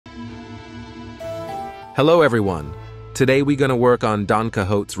Hello everyone. Today we're gonna work on Don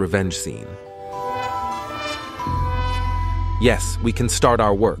Quixote's revenge scene. Yes, we can start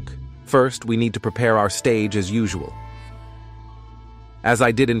our work. First, we need to prepare our stage as usual. As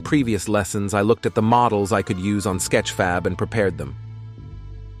I did in previous lessons, I looked at the models I could use on sketchfab and prepared them.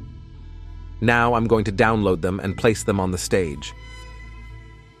 Now I'm going to download them and place them on the stage.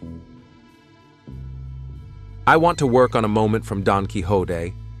 I want to work on a moment from Don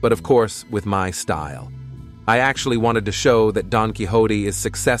Quixote, but of course with my style. I actually wanted to show that Don Quixote is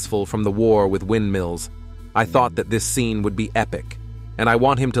successful from the war with windmills. I thought that this scene would be epic, and I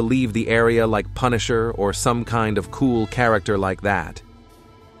want him to leave the area like Punisher or some kind of cool character like that.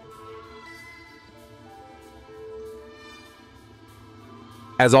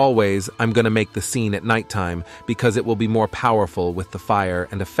 As always, I'm gonna make the scene at nighttime because it will be more powerful with the fire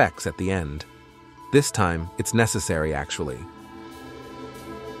and effects at the end. This time, it's necessary actually.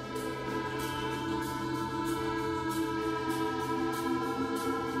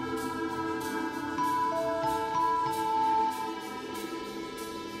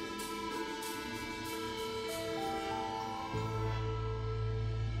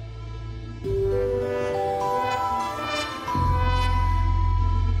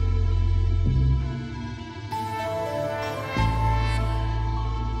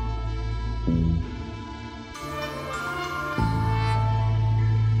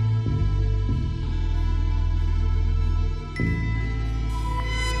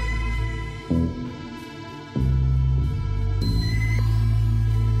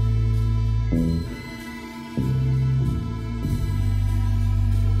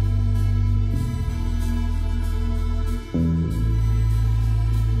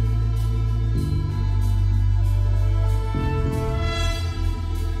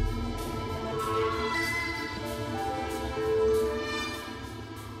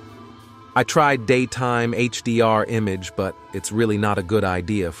 I tried daytime HDR image, but it's really not a good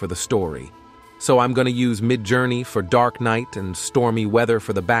idea for the story. So I'm going to use Midjourney for dark night and stormy weather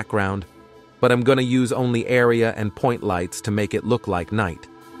for the background, but I'm going to use only area and point lights to make it look like night.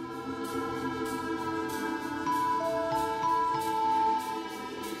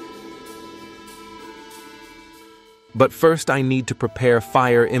 But first I need to prepare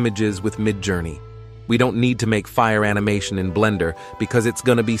fire images with Midjourney. We don't need to make fire animation in Blender because it's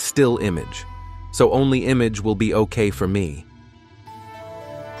gonna be still image. So only image will be okay for me.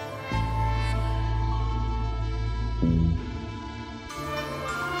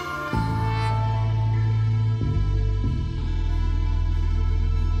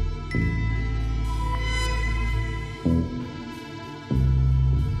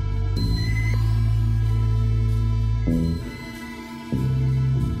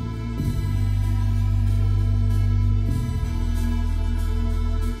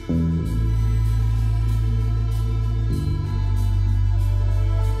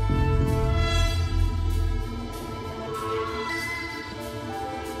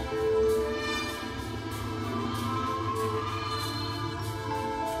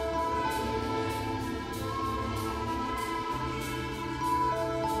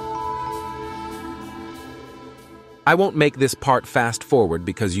 I won't make this part fast forward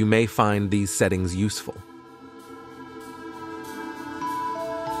because you may find these settings useful.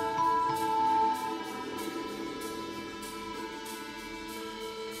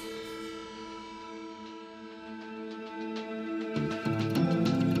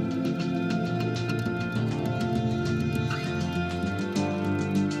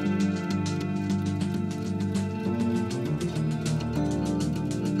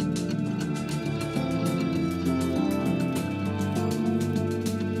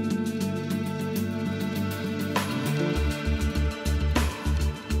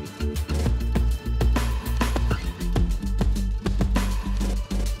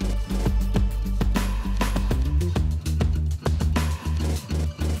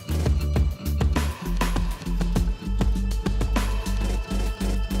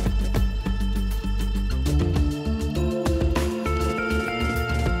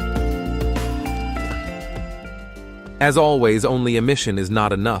 As always, only emission is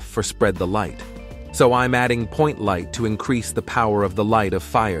not enough for spread the light. So I'm adding point light to increase the power of the light of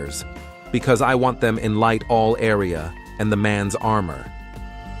fires, because I want them in light all area and the man's armor.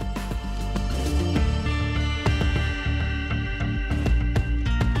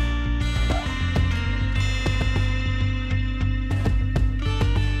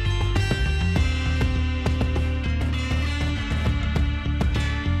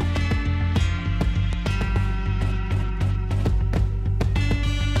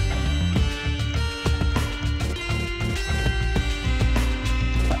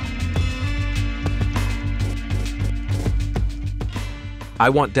 I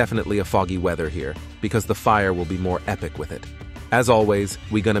want definitely a foggy weather here, because the fire will be more epic with it. As always,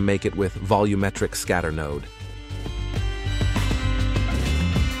 we're gonna make it with Volumetric Scatter Node.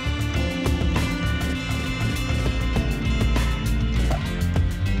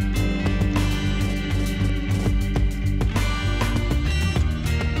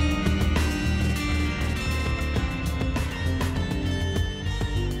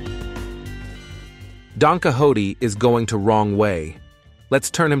 Don Quixote is going to wrong way. Let's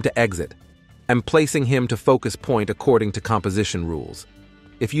turn him to exit. I'm placing him to focus point according to composition rules.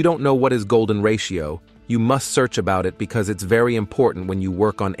 If you don't know what is golden ratio, you must search about it because it's very important when you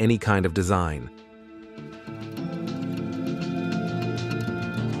work on any kind of design.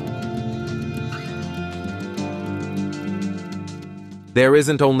 There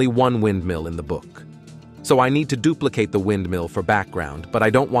isn't only one windmill in the book. So I need to duplicate the windmill for background, but I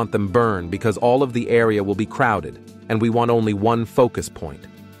don't want them burned because all of the area will be crowded, and we want only one focus point.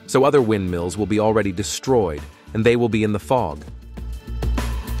 So other windmills will be already destroyed, and they will be in the fog.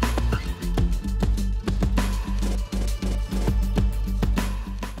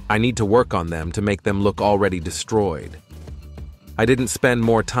 I need to work on them to make them look already destroyed. I didn't spend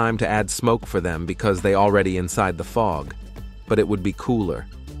more time to add smoke for them because they already inside the fog, but it would be cooler.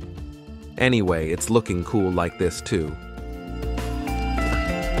 Anyway, it's looking cool like this too.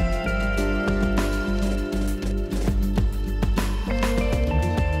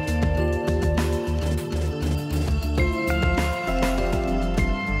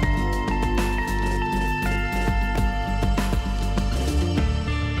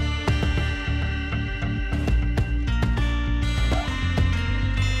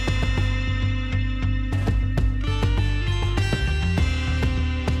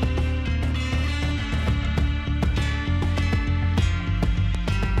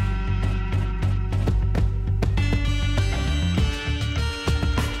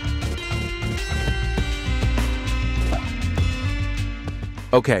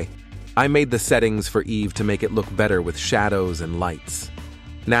 Okay, I made the settings for Eve to make it look better with shadows and lights.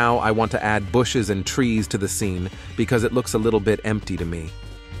 Now I want to add bushes and trees to the scene because it looks a little bit empty to me.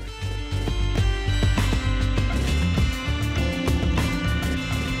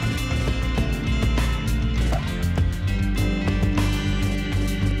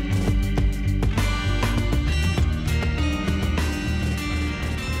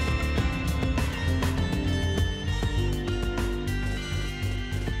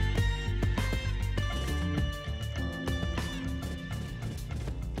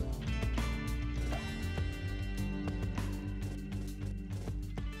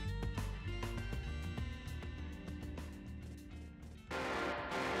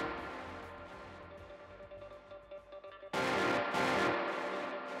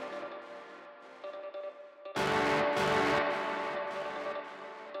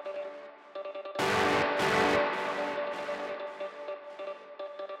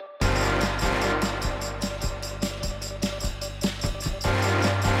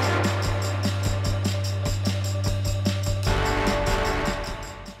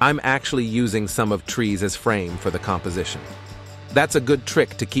 I'm actually using some of trees as frame for the composition. That's a good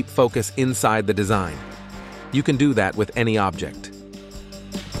trick to keep focus inside the design. You can do that with any object.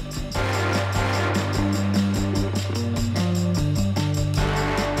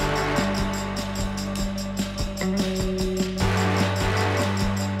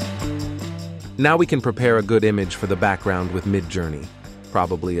 Now we can prepare a good image for the background with Midjourney.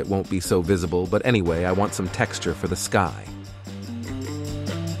 Probably it won't be so visible, but anyway, I want some texture for the sky.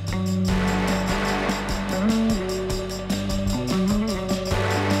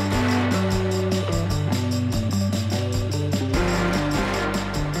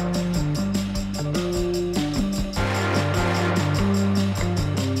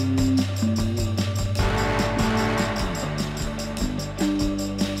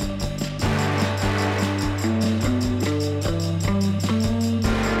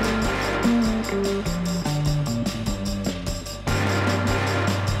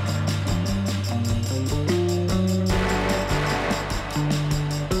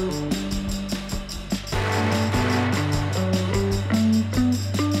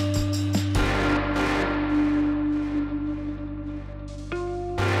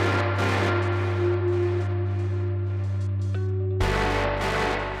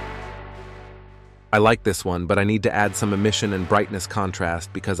 I like this one, but I need to add some emission and brightness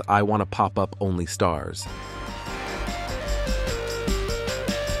contrast because I want to pop up only stars.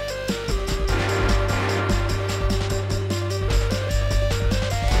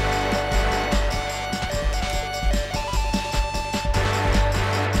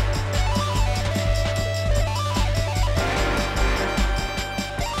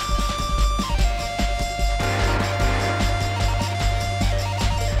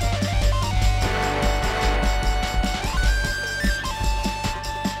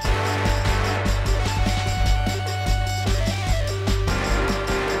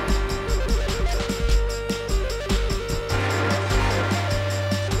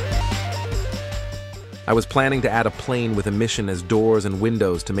 I was planning to add a plane with Emission as doors and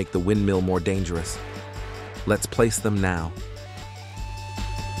windows to make the windmill more dangerous. Let's place them now.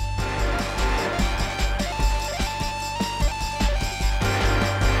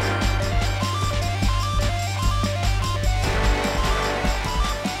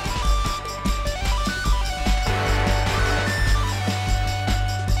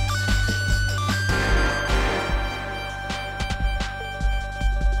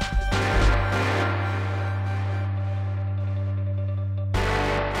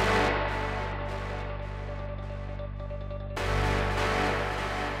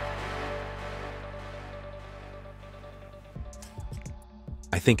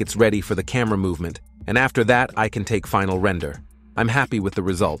 I think it's ready for the camera movement, and after that I can take final render. I'm happy with the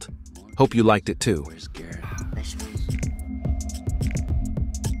result. Hope you liked it too. Here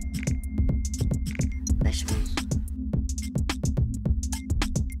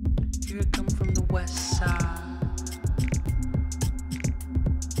it come from the west side,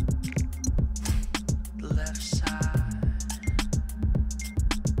 the left side,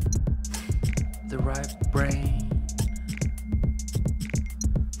 the right brain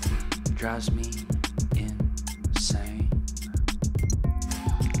drives me insane.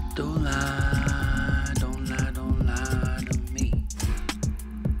 Don't lie, don't lie, don't lie to me.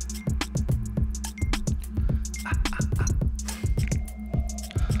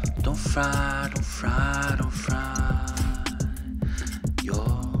 Don't fry, don't fry, don't fry your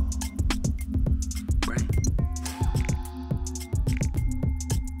brain.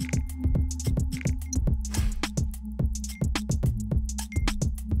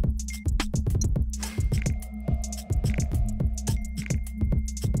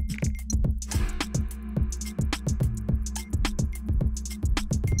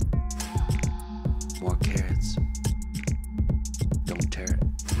 More carrots. Don't tear it.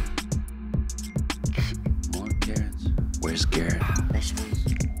 More carrots. Where's Garrett? Vegetables.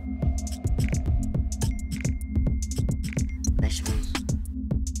 Vegetables.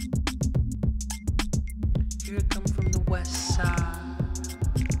 Here it come from the west side.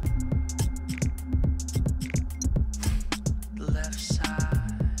 The left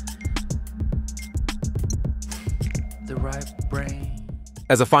side. The right brain.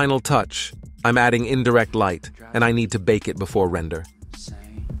 As a final touch, I'm adding indirect light, and I need to bake it before render.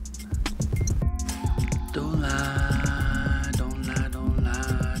 Don't lie, don't lie, don't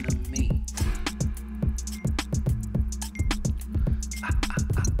lie to me.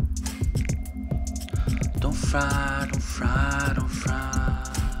 Don't fry, don't fry, don't fry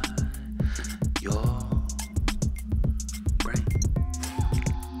your brain.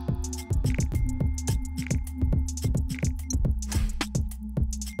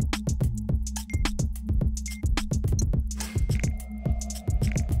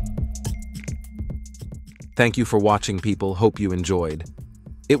 Thank you for watching, people. Hope you enjoyed.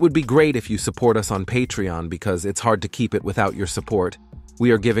 It would be great if you support us on Patreon because it's hard to keep it without your support.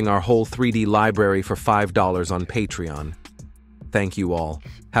 We are giving our whole 3D library for $5 on Patreon. Thank you all.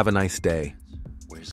 Have a nice day.